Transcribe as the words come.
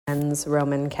Friends,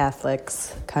 Roman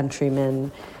Catholics,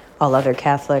 countrymen, all other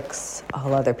Catholics,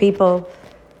 all other people,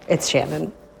 it's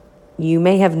Shannon. You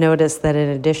may have noticed that in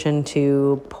addition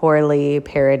to poorly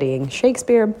parodying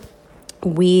Shakespeare,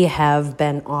 we have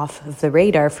been off of the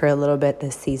radar for a little bit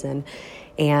this season.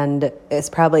 And it's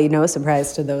probably no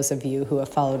surprise to those of you who have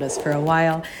followed us for a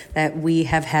while that we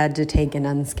have had to take an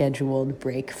unscheduled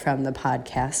break from the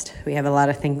podcast. We have a lot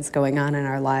of things going on in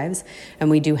our lives, and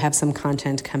we do have some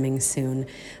content coming soon.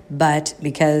 But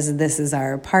because this is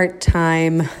our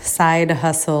part-time side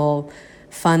hustle,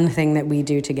 fun thing that we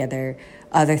do together,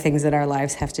 other things in our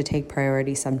lives have to take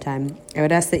priority sometime. I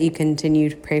would ask that you continue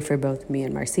to pray for both me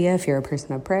and Marcia if you're a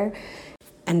person of prayer.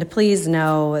 And to please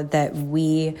know that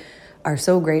we are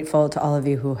so grateful to all of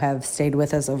you who have stayed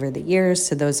with us over the years,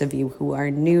 to those of you who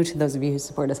are new, to those of you who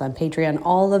support us on Patreon,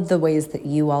 all of the ways that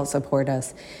you all support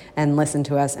us and listen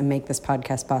to us and make this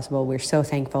podcast possible. We're so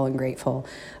thankful and grateful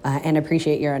and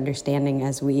appreciate your understanding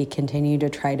as we continue to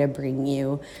try to bring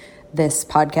you this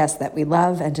podcast that we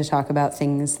love and to talk about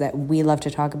things that we love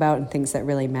to talk about and things that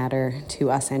really matter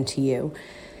to us and to you.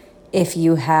 If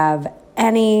you have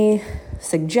any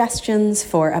suggestions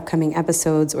for upcoming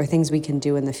episodes or things we can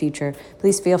do in the future,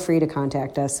 please feel free to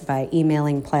contact us by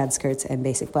emailing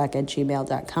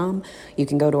plaidskirts@basicblack@gmail.com. You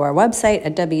can go to our website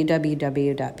at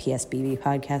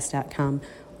www.psbbpodcast.com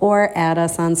or add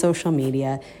us on social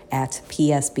media at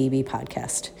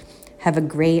psbbpodcast. Have a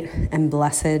great and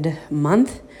blessed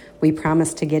month. We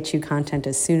promise to get you content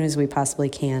as soon as we possibly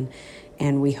can,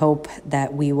 and we hope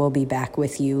that we will be back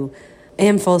with you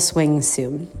in full swing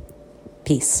soon.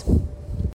 Peace.